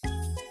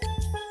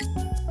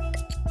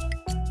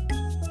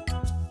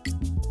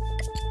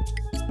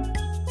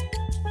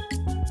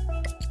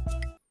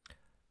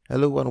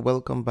Hello and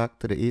welcome back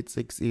to the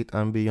 868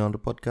 and Beyond the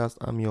podcast.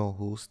 I'm your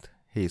host,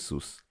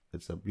 Jesus.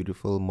 It's a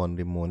beautiful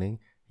Monday morning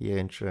here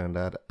in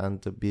Trinidad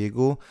and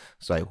Tobago.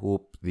 So I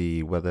hope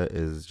the weather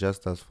is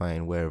just as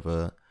fine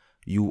wherever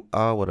you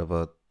are,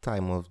 whatever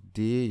time of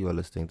day you're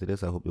listening to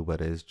this. I hope the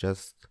weather is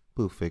just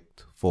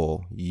perfect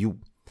for you,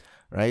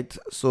 right?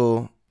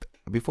 So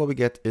before we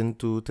get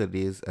into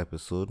today's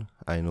episode,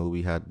 I know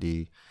we had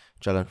the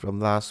challenge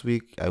from last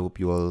week. I hope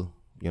you all,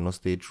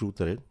 stayed true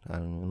to it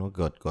and,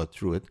 got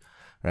through it,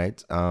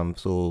 right?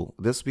 So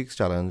this week's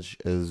challenge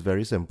is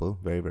very simple,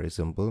 very, very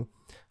simple.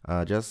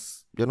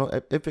 Just,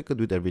 if we could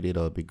do it every day, that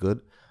would be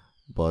good.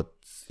 But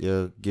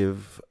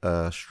give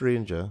a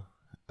stranger,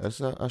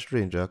 a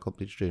stranger, a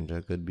complete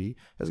stranger could be,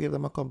 just give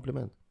them a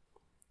compliment.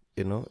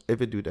 If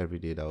you do it every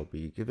day, that would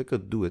be, if you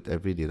could do it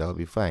every day, that would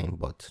be fine.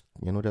 But,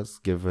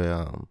 just give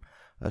a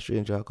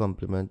stranger a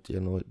compliment,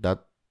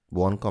 that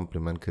one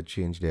compliment could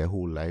change their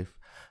whole life.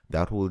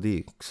 That whole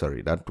day,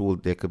 sorry, that whole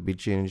day could be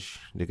changed.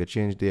 They could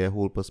change their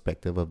whole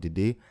perspective of the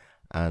day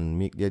and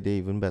make their day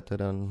even better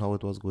than how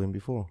it was going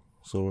before.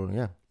 So,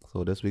 yeah.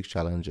 So, this week's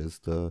challenge is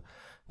to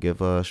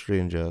give a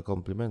stranger a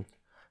compliment.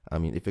 I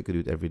mean, if you could do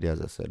it every day,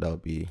 as I said, that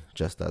would be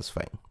just as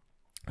fine.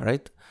 All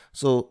right.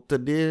 So,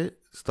 today's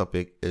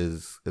topic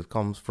it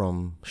comes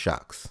from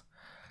sharks.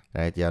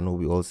 Right? Yeah, I know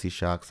we all see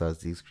sharks as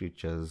these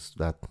creatures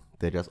that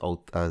they're just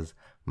out as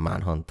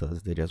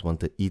manhunters. They just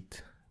want to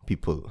eat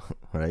people,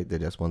 right? They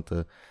just want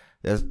to,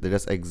 they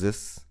just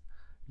exist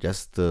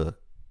just to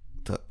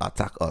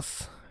attack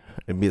us.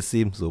 It may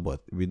seem so,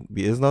 but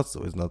it's not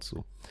so. It's not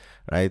so,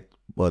 right?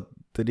 But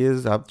today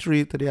I have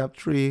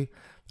three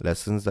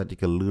lessons that you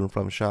can learn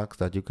from sharks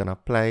that you can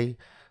apply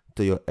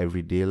to your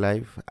everyday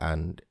life,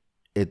 and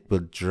it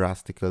will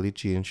drastically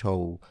change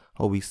how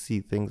we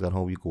see things and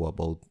how we go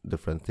about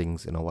different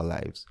things in our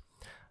lives.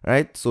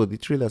 Right? So the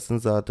three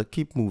lessons are to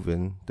keep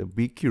moving, to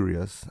be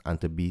curious, and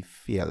to be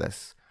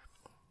fearless.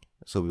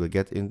 So we'll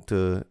get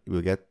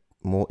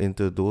more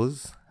into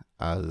those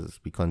as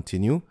we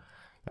continue.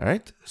 All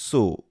right.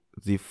 So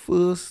the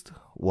first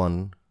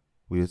one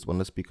we just want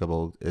to speak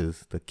about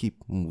is to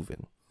keep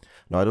moving.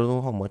 Now I don't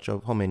know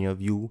how many of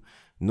you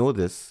know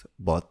this,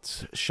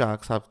 but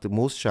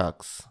most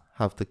sharks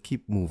have to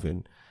keep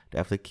moving. They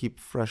have to keep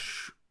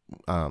fresh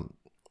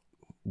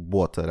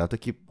water. They have to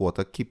keep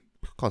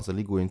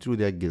constantly going through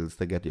their gills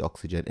to get the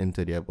oxygen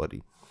into their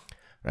body,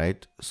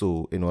 right?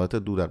 So in order to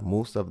do that,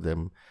 most of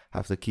them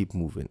have to keep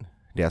moving.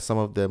 There are some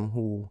of them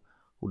who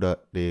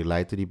they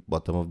lie to the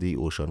bottom of the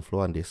ocean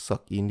floor and they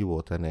suck in the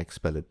water and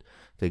expel it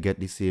to get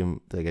the same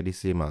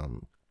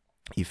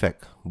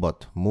effect.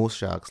 But most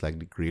sharks, like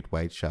the great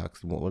white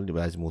sharks, one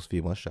of the most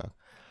famous shark,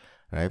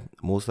 right?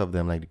 Most of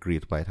them, like the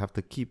great white, have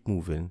to keep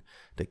moving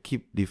to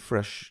keep the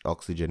fresh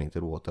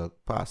oxygenated water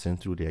passing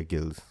through their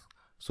gills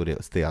so they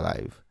stay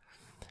alive,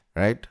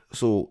 right?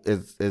 So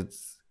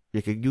it's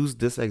you can use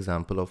this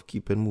example of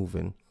keeping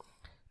moving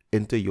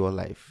into your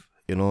life.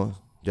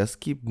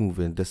 Just keep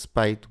moving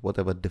despite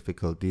whatever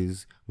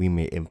difficulties we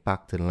may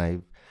impact in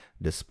life,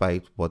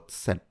 despite what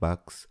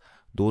setbacks.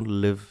 Don't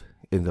live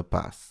in the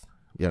past.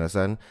 You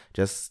understand?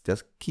 Just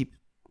keep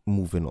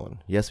moving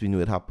on. Yes, we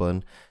knew it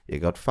happened. You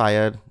got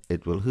fired.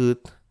 It will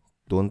hurt.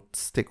 Don't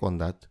stick on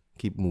that.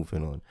 Keep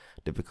moving on.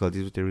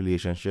 Difficulties with the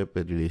relationship.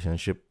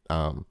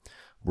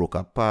 Broke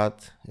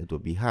apart. It will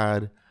be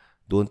hard.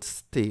 Don't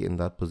stay in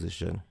that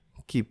position.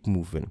 Keep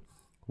moving.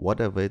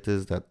 Whatever it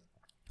is that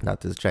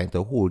is trying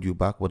to hold you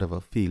back, whatever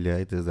failure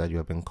it is that you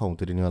have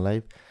encountered in your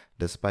life,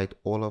 despite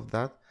all of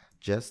that,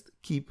 just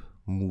keep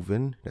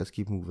moving. Just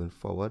keep moving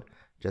forward.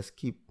 Just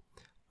keep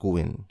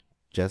going.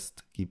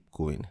 Just keep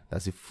going.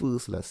 That's the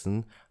first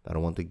lesson that I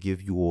want to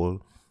give you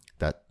all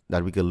that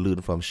we can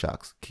learn from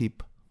sharks.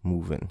 Keep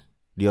moving.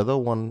 The other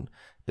one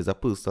is a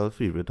personal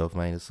favorite of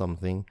mine.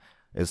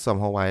 Is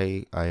somehow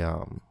I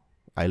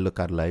look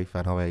at life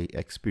and how I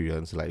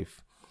experience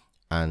life,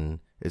 and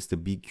it's to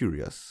be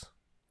curious,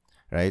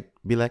 right?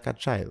 Be like a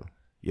child,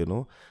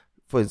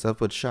 For instance,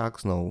 with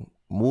sharks now,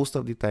 most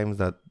of the times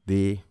that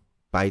they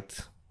bite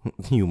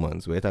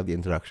humans, where they have the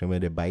interaction where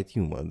they bite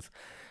humans,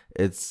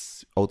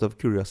 it's out of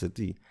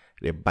curiosity.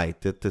 They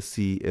bite it to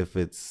see if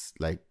it's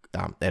like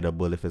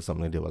edible, if it's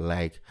something they will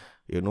like.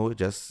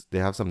 Just they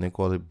have something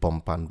called a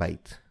bump and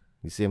bite.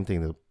 The same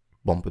thing, they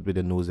bump it with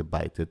the nose, they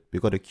bite it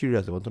because they're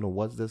curious. They want to know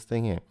what's this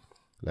thing here.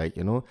 Like,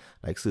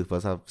 like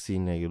surfers have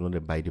seen, they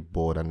bite the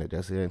board and they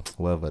just say,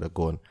 wherever they're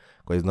going,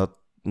 because it's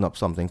not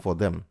something for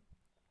them,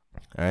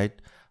 right?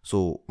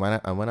 So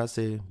when I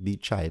say be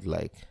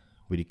childlike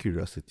with the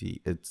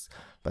curiosity, it's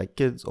like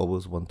kids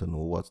always want to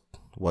know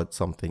what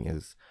something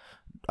is.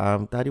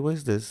 Daddy, what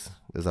is this?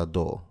 There's a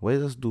door. What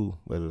does this do?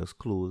 Well, it's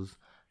closed.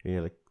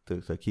 Like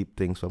to keep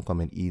things from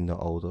coming in or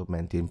out or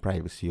maintain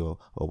privacy or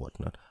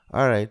whatnot.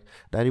 All right,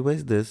 Daddy, what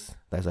is this?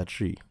 That's a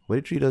tree. What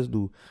the tree does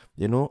do?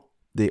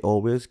 They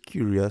always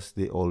curious.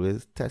 They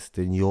always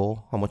testing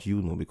how much you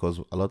know,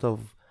 because a lot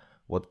of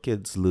what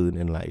kids learn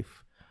in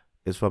life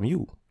is from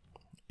you.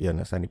 You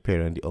understand? The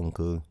parent, the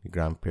uncle, the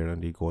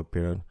grandparent, the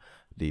godparent,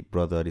 the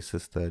brother, the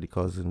sister, the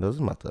cousin,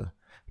 doesn't matter.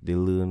 They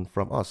learn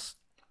from us.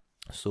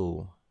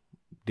 So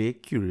they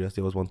curious.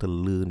 They always want to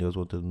learn. They always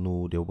want to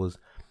know. They was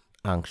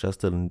anxious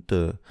to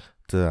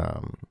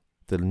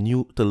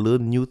to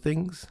learn new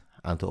things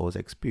and to always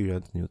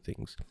experience new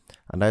things.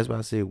 And that's why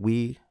I say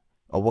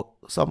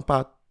some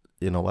part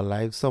in our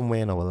lives,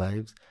 somewhere in our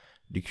lives,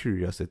 the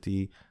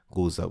curiosity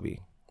goes away.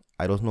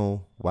 I don't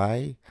know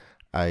why.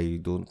 I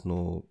don't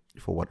know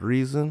for what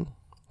reason.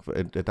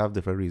 It have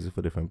different reasons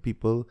for different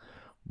people,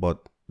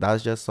 but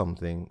that's just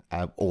something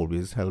I've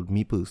always held.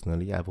 Me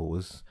personally,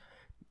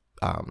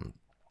 um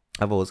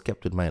I've always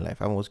kept in my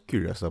life. I'm always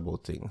curious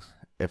about things.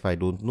 If I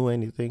don't know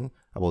anything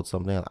about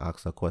something, I'll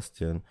ask a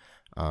question.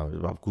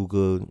 You have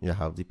Google, you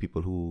have the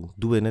people who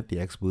doing it, the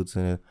experts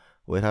in it.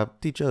 We have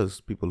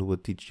teachers, people who will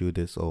teach you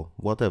this or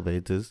whatever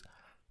it is.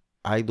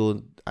 I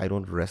don't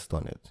rest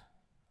on it.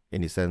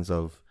 In the sense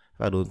of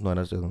if I don't know, I'm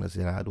just gonna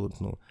say I don't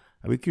know.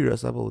 I be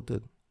curious about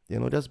it.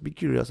 Just be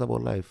curious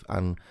about life,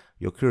 and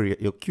your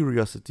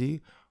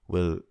curiosity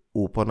will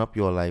open up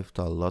your life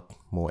to a lot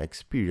more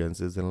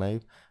experiences in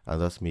life, and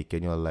thus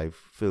making your life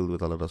filled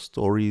with a lot of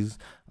stories,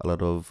 a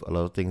lot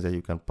of things that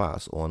you can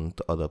pass on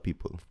to other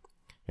people.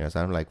 Yes,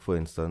 I'm like, for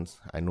instance,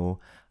 I know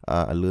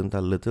I learned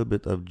a little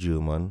bit of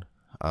German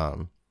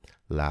um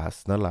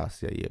not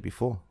last year, year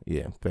before,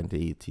 yeah,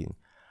 2018.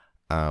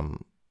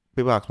 um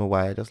People ask me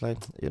why. I just like,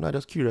 I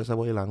just curious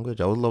about your language.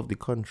 I would love the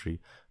country,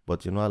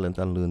 but I learn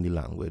the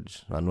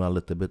language. I know a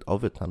little bit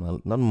of it,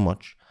 and not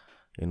much.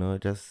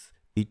 Just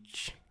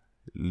ich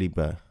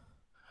liebe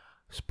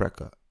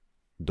spreche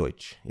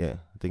Deutsch. Yeah,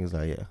 things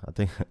like, yeah. I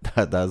think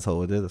that's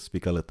how it is. I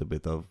speak a little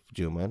bit of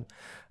German.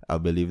 I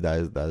believe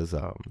that's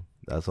how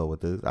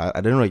it is.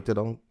 I didn't write it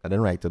down. I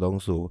didn't write it down.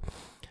 So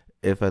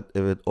if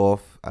it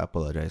off, I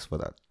apologize for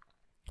that.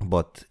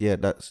 But yeah,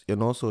 that's,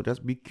 so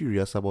just be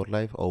curious about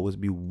life. Always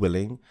be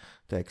willing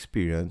to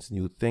experience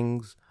new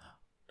things.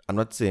 I'm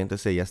not saying to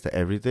say yes to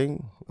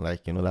everything,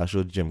 like, that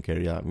show Jim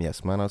Carrey,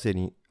 yes man.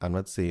 I'm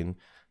not saying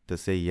to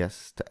say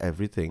yes to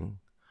everything,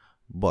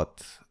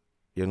 but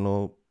you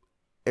know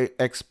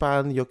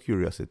expand your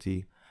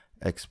curiosity,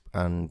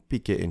 and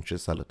pique your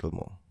interest a little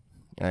more,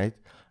 right?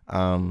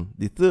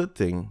 The third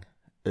thing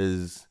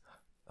is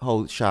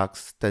how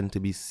sharks tend to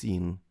be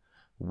seen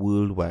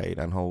worldwide,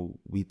 and how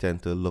we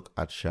tend to look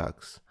at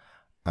sharks.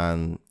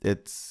 And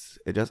it's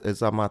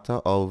a matter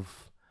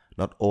of,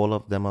 not all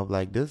of them are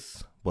like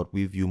this, but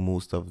we view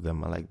most of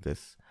them are like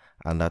this,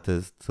 and that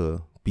is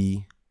to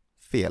be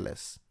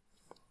fearless.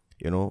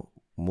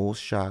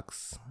 Most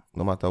sharks,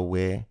 no matter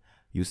where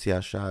you see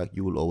a shark,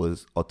 you will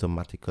always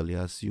automatically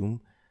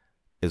assume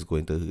it's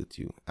going to hurt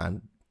you.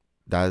 And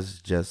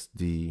that's just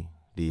the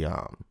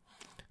how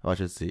I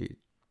should say,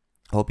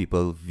 how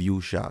people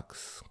view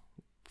sharks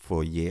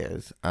for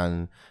years.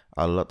 And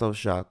a lot of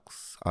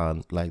sharks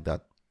aren't like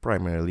that.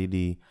 Primarily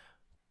the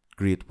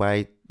great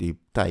white, the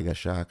tiger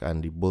shark,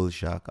 and the bull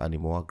shark are the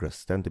more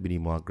aggressive, tend to be the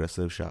more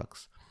aggressive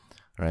sharks,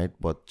 right?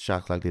 But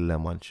sharks like the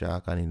lemon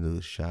shark and the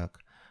nurse shark,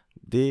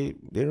 they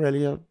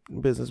really have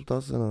business with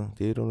us.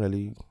 They don't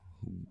really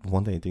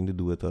want anything to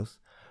do with us.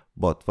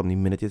 But from the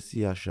minute you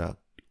see a shark,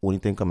 the only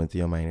thing coming to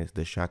your mind is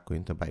the shark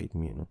going to bite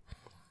me,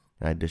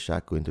 right? The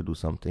shark going to do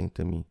something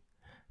to me.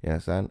 You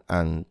understand?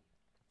 And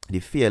the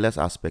fearless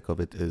aspect of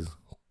it is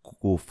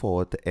go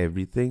forward to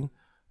everything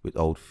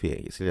without fear.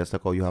 You see, just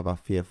like how you have a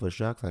fear for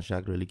sharks, and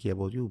sharks really care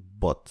about you,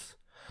 but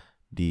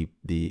the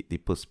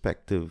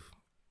perspective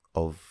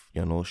of,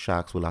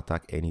 sharks will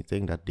attack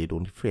anything, that they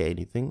don't fear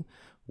anything.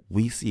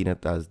 We see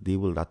it as they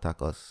will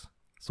attack us.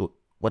 So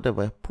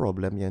whatever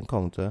problem you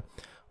encounter,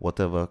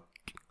 whatever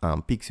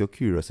piques your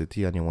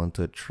curiosity and you want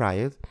to try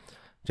it,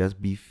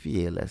 just be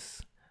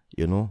fearless.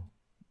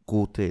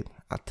 Go to it,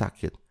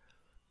 attack it,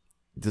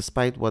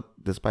 despite what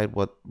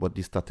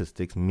the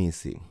statistics may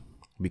say,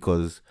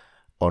 because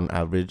on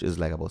average it's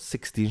like about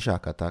 16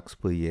 shark attacks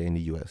per year in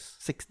the US.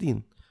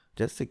 16,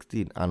 just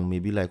 16, and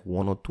maybe like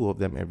one or two of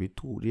them every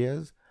 2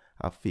 years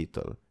are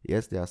fatal.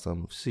 Yes, there are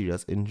some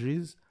serious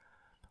injuries,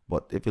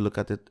 but if you look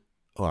at it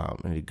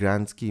in the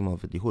grand scheme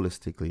of it,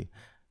 holistically,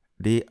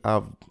 they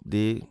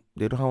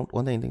don't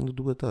want anything to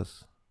do with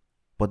us,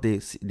 but they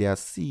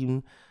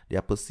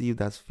are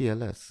perceived as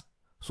fearless.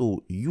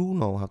 So you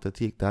now have to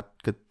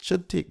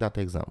should take that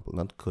example,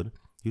 not could.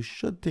 You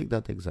should take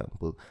that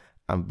example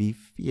and be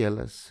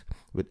fearless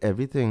with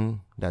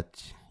everything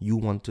that you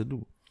want to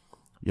do.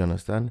 You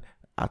understand?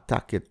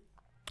 Attack it.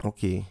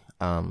 Okay.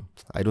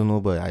 I don't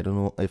know, but I don't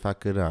know if I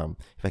could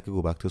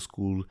go back to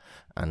school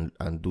and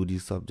do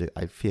this subject.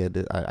 I feared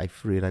it. I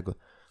afraid I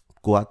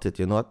go at it.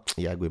 You know what?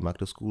 Yeah, going back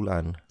to school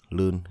and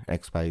learn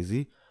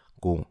XYZ.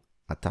 Go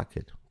attack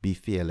it. Be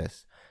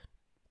fearless.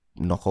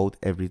 Knock out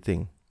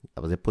everything.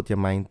 As I put your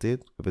mind to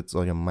it, if it's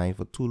on your mind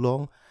for too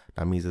long,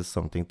 that means it's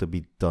something to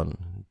be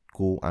done.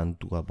 Go and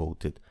do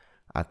about it.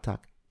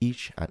 Attack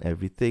each and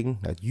everything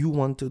that you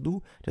want to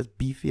do. Just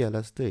be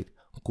fearless to it.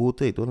 Go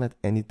to it. Don't let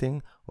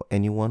anything or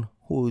anyone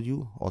hold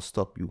you or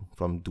stop you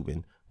from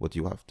doing what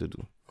you have to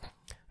do.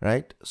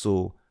 Right?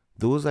 So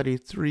those are the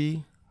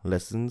 3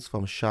 lessons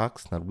from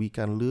sharks that we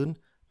can learn,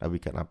 that we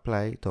can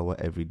apply to our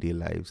everyday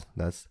lives.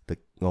 That's the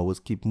always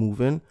keep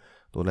moving,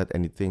 Don't let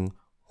anything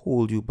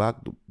hold you back.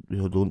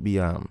 Don't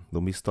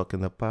be stuck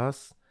in the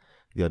past.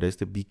 The other is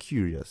to be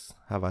curious.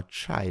 Have a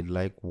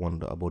childlike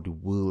wonder about the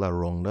world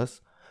around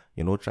us.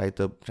 Try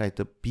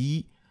to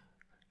be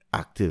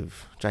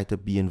active. Try to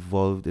be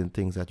involved in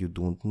things that you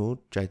don't know.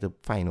 Try to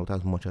find out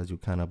as much as you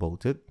can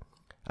about it.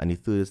 And the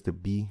third is to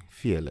be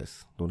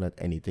fearless. Don't let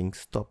anything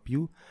stop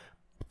you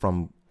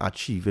from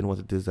achieving what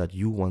it is that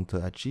you want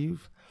to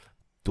achieve.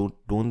 Don't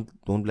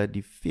let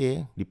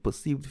the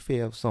perceived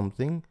fear of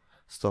something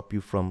stop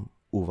you from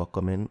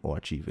overcoming or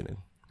achieving it.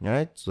 All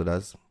right. So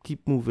that's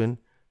keep moving,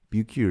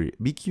 be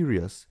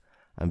curious,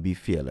 and be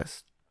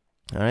fearless.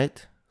 All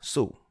right.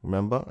 So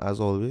remember, as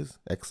always,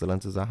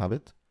 excellence is a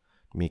habit.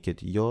 Make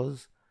it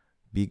yours.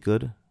 Be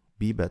good.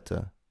 Be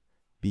better.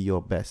 Be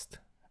your best.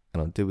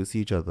 And until we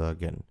see each other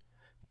again,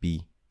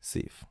 be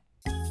safe.